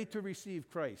and ready to receive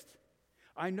Christ.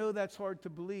 I know that's hard to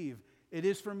believe. It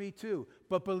is for me too,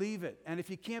 but believe it. And if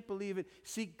you can't believe it,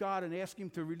 seek God and ask him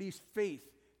to release faith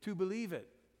to believe it.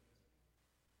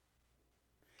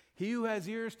 He who has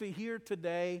ears to hear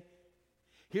today,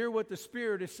 hear what the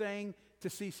Spirit is saying to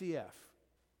CCF.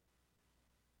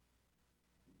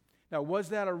 Now, was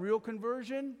that a real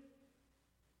conversion?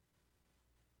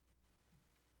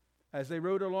 As they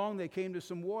rode along, they came to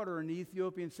some water, and the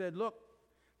Ethiopian said, "Look,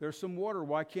 there's some water.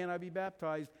 Why can't I be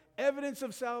baptized?" Evidence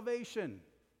of salvation.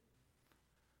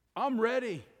 I'm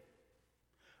ready.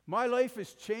 My life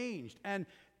has changed. And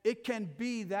it can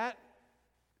be that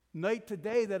night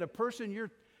today that a person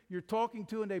you're talking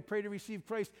to and they pray to receive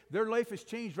Christ, their life has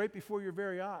changed right before your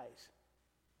very eyes.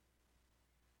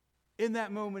 In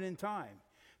that moment in time.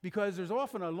 Because there's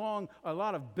often a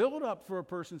lot of build-up for a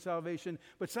person's salvation,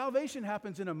 but salvation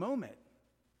happens in a moment.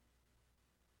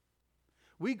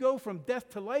 We go from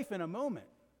death to life in a moment.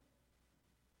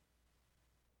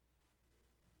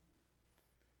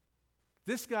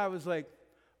 This guy was like,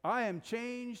 I am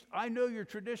changed. I know your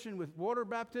tradition with water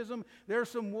baptism. There's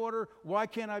some water. Why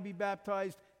can't I be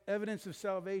baptized? Evidence of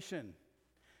salvation.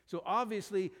 So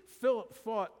obviously, Philip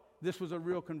thought this was a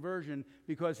real conversion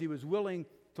because he was willing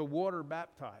to water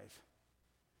baptize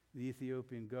the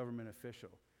Ethiopian government official,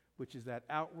 which is that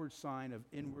outward sign of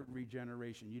inward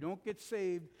regeneration. You don't get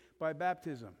saved by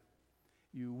baptism.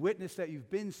 You witness that you've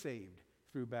been saved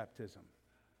through baptism.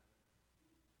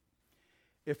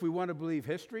 If we want to believe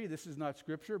history, this is not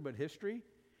scripture, but history.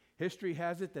 History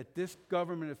has it that this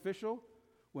government official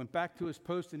went back to his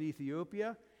post in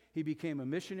Ethiopia. He became a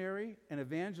missionary, an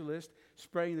evangelist,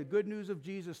 spreading the good news of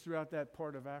Jesus throughout that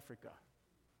part of Africa.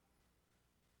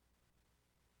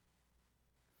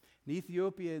 And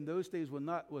Ethiopia in those days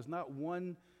was not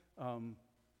one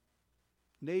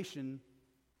nation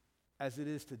as it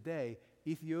is today.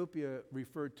 Ethiopia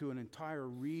referred to an entire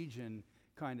region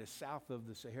kind of south of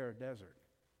the Sahara Desert.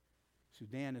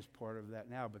 Sudan is part of that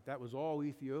now, but that was all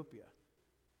Ethiopia.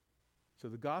 So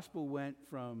the gospel went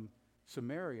from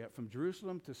Samaria, from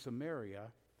Jerusalem to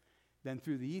Samaria, then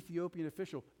through the Ethiopian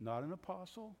official, not an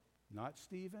apostle, not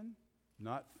Stephen,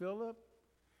 not Philip.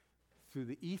 Through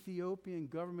the Ethiopian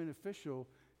government official,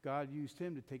 God used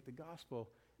him to take the gospel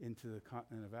into the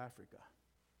continent of Africa.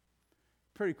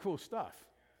 Pretty cool stuff.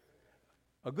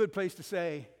 A good place to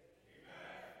say, amen.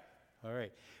 All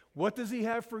right. What does he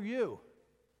have for you?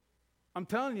 I'm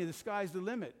telling you, the sky's the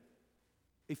limit.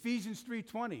 Ephesians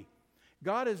 3:20.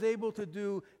 God is able to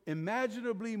do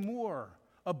immeasurably more,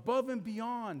 above and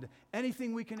beyond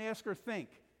anything we can ask or think.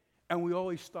 And we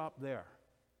always stop there.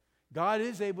 God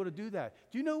is able to do that.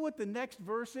 Do you know what the next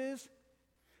verse is?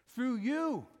 Through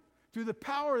you, through the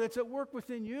power that's at work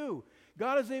within you.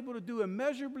 God is able to do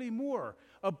immeasurably more,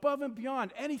 above and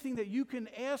beyond anything that you can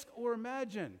ask or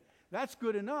imagine. That's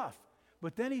good enough.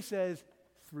 But then he says,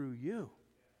 through you.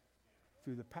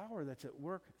 Through the power that's at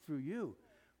work through you.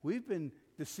 We've been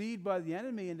deceived by the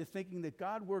enemy into thinking that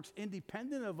God works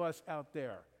independent of us out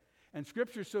there. And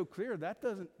Scripture's so clear,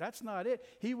 that's not it.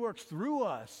 He works through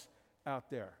us out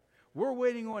there. We're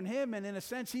waiting on him, and in a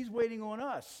sense, he's waiting on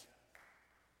us.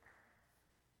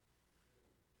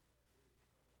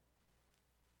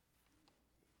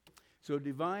 So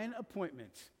divine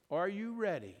appointments. Are you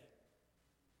ready?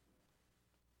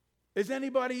 Is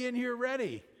anybody in here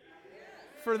ready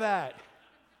for that?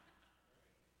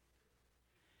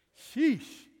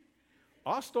 Sheesh.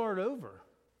 I'll start over.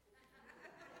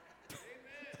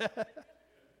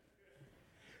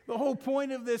 The whole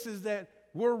point of this is that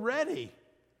we're ready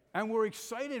and we're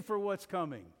excited for what's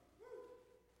coming.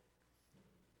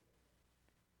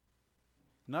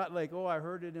 Not like, oh, I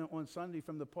heard it on Sunday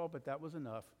from the pulpit, that was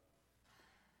enough.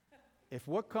 If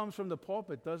what comes from the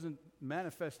pulpit doesn't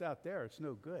manifest out there, it's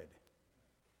no good.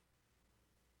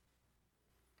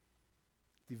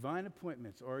 Divine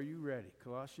appointments, are you ready?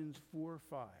 Colossians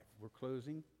 4:5. We're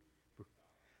closing.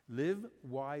 Live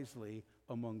wisely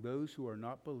among those who are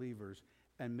not believers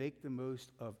and make the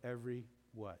most of every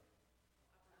what?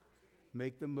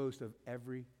 Make the most of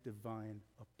every divine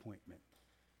appointment.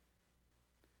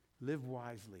 Live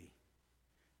wisely.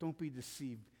 Don't be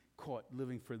deceived, caught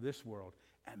living for this world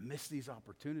and miss these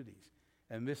opportunities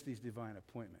and miss these divine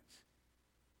appointments.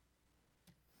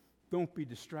 Don't be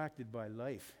distracted by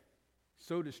life.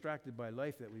 So distracted by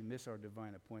life that we miss our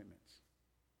divine appointments.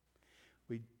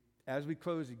 As we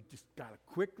close, you just got to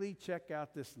quickly check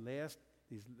out these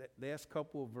last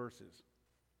couple of verses.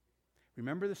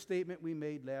 Remember the statement we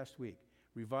made last week.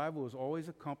 Revival is always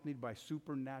accompanied by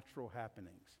supernatural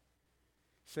happenings.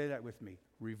 Say that with me.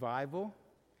 Revival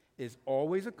is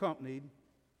always accompanied.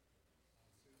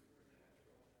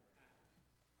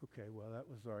 Okay, well, that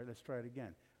was all right. Let's try it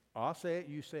again. I'll say it,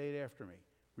 you say it after me.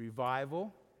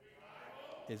 Revival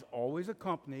is always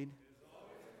accompanied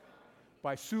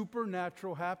by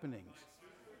supernatural happenings.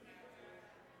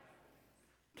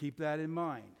 Keep that in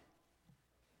mind.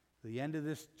 The end of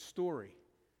this story.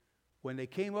 When they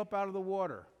came up out of the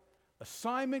water,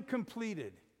 assignment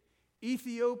completed.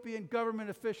 Ethiopian government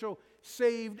official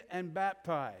saved and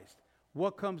baptized.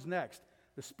 What comes next?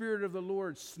 The Spirit of the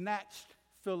Lord snatched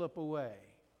Philip away.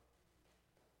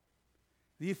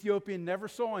 The Ethiopian never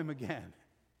saw him again.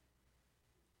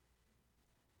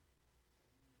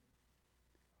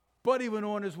 But he went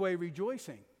on his way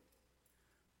rejoicing.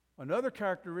 Another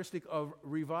characteristic of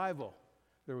revival,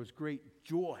 there was great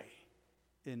joy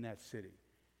in that city.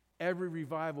 Every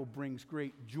revival brings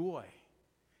great joy.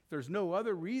 If there's no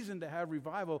other reason to have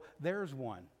revival, there's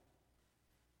one.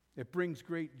 It brings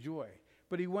great joy.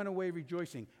 But he went away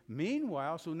rejoicing.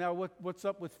 Meanwhile, so now what's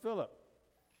up with Philip?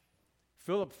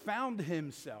 Philip found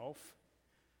himself,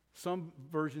 some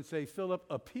versions say Philip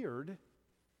appeared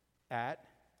at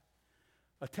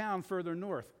a town further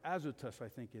north, Azotus, I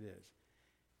think it is.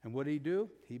 And what did he do?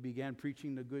 He began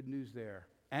preaching the good news there,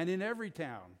 and in every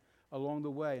town along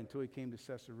the way until he came to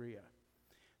Caesarea.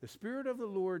 The Spirit of the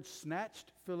Lord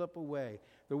snatched Philip away.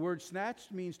 The word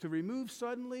snatched means to remove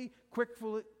suddenly,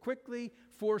 quickly,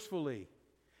 forcefully.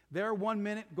 There 1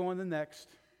 minute, gone the next.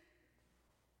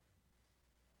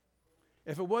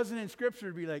 If it wasn't in Scripture,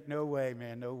 it'd be like, no way,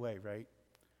 man, no way, right?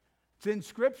 It's in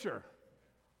Scripture.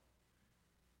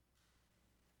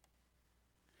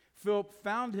 Philip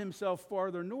found himself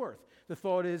farther north. The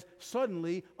thought is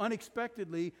suddenly,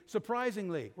 unexpectedly,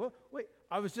 surprisingly. Well, wait,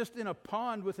 I was just in a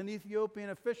pond with an Ethiopian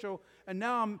official, and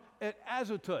now I'm at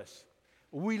Azotus.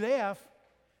 We laugh,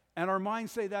 and our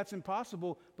minds say that's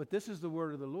impossible, but this is the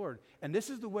word of the Lord. And this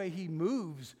is the way he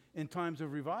moves in times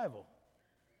of revival.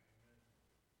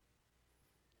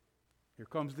 Here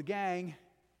comes the gang.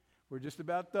 We're just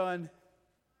about done.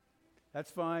 That's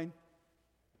fine.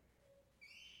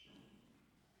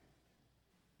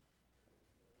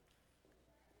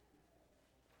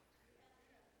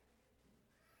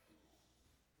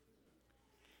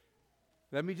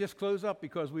 Let me just close up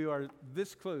because we are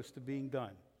this close to being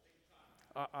done.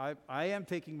 I am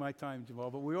taking my time,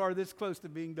 Jamal, but we are this close to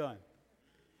being done.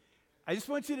 I just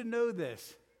want you to know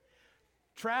this.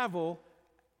 Travel,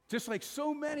 just like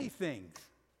so many things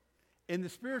in the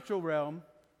spiritual realm,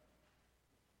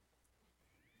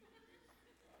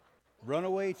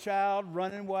 runaway child,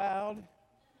 running wild.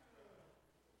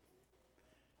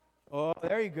 Oh,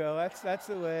 there you go. That's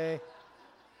the way.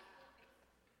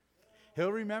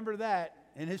 He'll remember that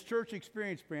in his church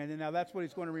experience, Brandon. Now that's what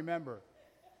he's going to remember.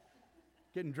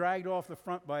 Getting dragged off the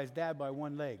front by his dad by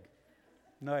one leg.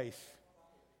 Nice.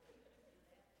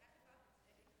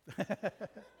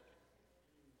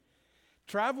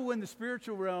 Travel in the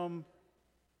spiritual realm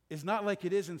is not like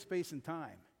it is in space and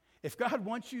time. If God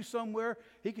wants you somewhere,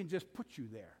 he can just put you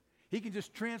there. He can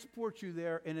just transport you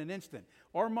there in an instant.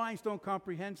 Our minds don't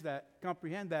comprehend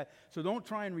that, so don't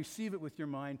try and receive it with your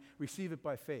mind. Receive it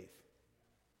by faith.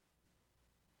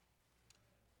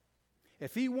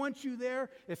 If he wants you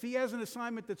there, if he has an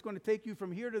assignment that's going to take you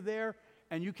from here to there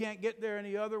and you can't get there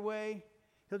any other way,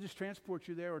 he'll just transport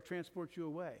you there or transport you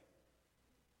away.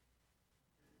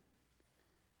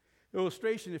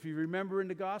 Illustration, if you remember in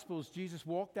the Gospels, Jesus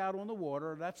walked out on the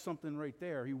water. That's something right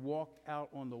there. He walked out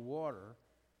on the water.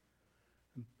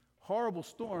 Horrible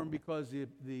storm because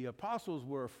the apostles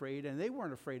were afraid, and they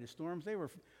weren't afraid of storms. They were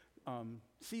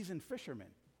seasoned fishermen.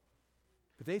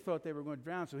 But they thought they were going to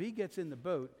drown. So he gets in the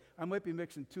boat. I might be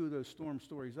mixing two of those storm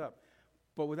stories up.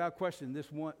 But without question,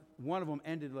 this one of them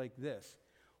ended like this.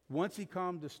 Once he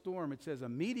calmed the storm, it says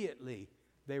immediately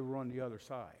they were on the other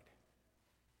side.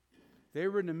 They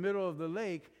were in the middle of the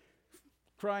lake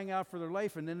crying out for their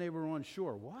life, and then they were on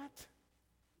shore. What?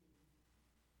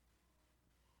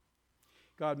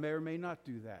 God may or may not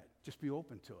do that. Just be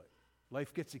open to it.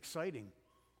 Life gets exciting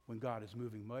when God is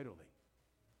moving mightily.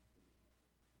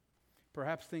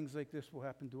 Perhaps things like this will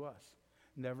happen to us.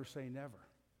 Never say never.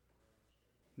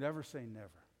 Never say never.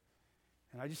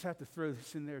 And I just have to throw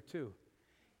this in there too.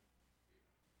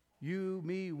 You,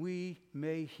 me, we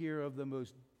may hear of the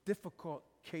most difficult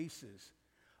cases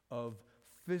of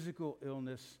physical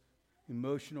illness,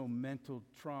 emotional, mental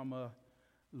trauma,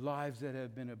 lives that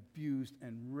have been abused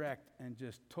and wrecked and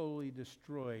just totally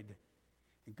destroyed.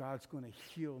 And God's going to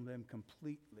heal them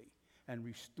completely and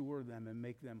restore them and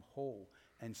make them whole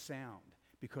and sound,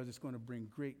 because it's going to bring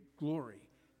great glory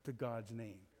to God's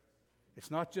name. It's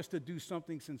not just to do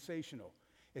something sensational.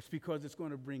 It's because it's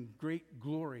going to bring great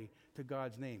glory to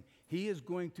God's name. He is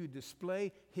going to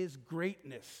display his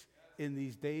greatness in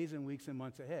these days and weeks and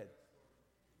months ahead.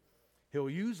 He'll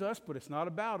use us, but it's not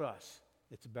about us.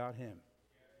 It's about him.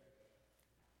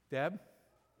 Deb,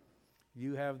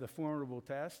 you have the formidable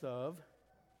task of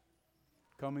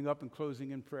coming up and closing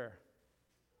in prayer.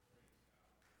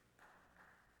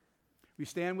 We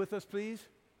stand with us, please.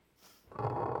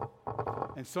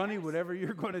 And Sonny, whatever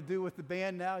you're going to do with the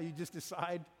band now, you just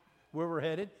decide where we're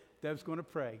headed. Deb's going to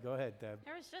pray. Go ahead, Deb.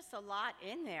 There was just a lot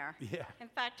in there. Yeah. In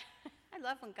fact, I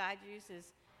love when God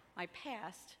uses my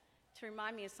past to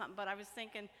remind me of something, but I was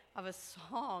thinking of a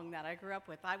song that I grew up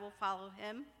with. I will follow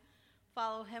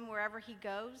him wherever he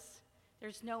goes.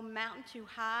 There's no mountain too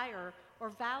high or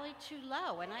valley too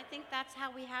low, and I think that's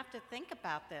how we have to think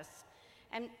about this.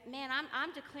 And man,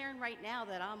 I'm declaring right now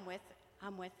that I'm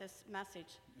with this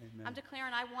message. Amen. I'm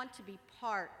declaring I want to be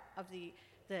part of the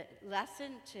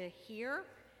lesson to hear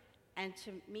and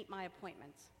to meet my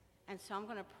appointments. And so I'm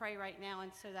going to pray right now,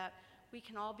 and so that we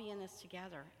can all be in this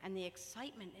together. And the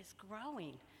excitement is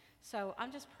growing. So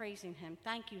I'm just praising him.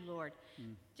 Thank you, Lord.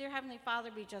 Dear Heavenly Father,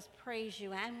 we just praise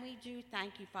you, and we do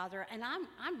thank you, Father. And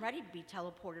I'm ready to be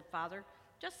teleported, Father,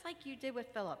 just like you did with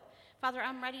Philip. Father,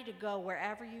 I'm ready to go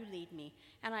wherever you lead me.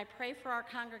 And I pray for our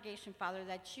congregation, Father,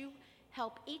 that you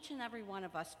help each and every one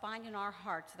of us find in our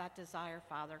hearts that desire,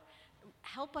 Father.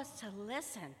 Help us to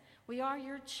listen. We are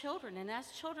your children, and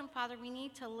as children, Father, we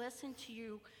need to listen to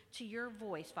you, to your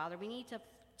voice, Father. We need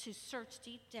to search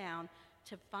deep down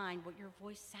to find what your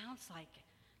voice sounds like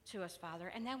to us,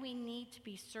 Father. And then we need to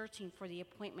be searching for the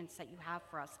appointments that you have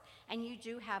for us. And you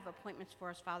do have appointments for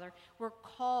us, Father. We're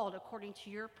called according to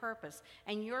your purpose,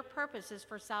 and your purpose is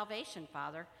for salvation,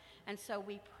 Father. And so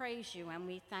we praise you, and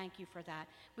we thank you for that.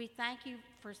 We thank you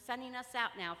for sending us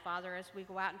out now, Father, as we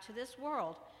go out into this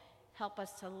world. Help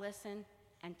us to listen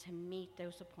and to meet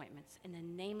those appointments. In the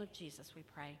name of Jesus, we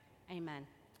pray. Amen.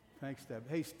 Thanks, Deb.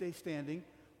 Hey, stay standing.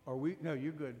 No,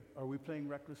 you're good. Are we playing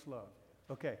Reckless Love?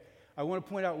 Okay. I want to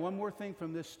point out one more thing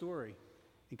from this story,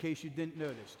 in case you didn't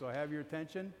notice. Do I have your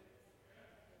attention?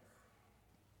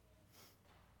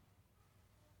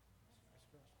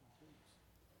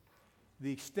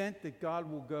 The extent that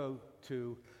God will go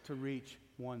to reach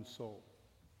one soul.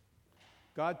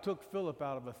 God took Philip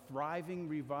out of a thriving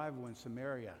revival in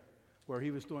Samaria, where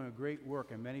he was doing a great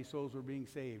work and many souls were being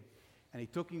saved. And he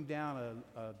took him down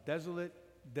a desolate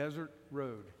desert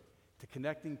road to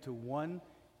connecting to one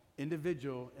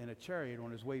individual in a chariot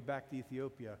on his way back to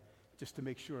Ethiopia, just to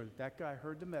make sure that guy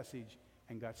heard the message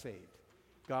and got saved.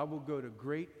 God will go to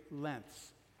great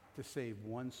lengths to save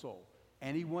one soul.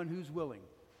 Anyone who's willing.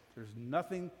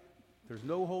 There's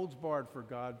no holds barred for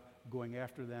God going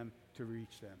after them to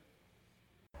reach them.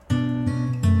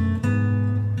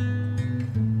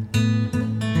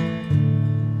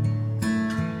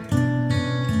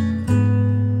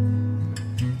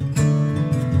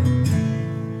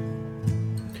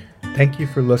 Thank you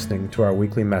for listening to our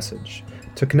weekly message.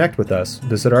 To connect with us,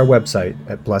 visit our website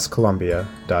at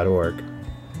blesscolumbia.org.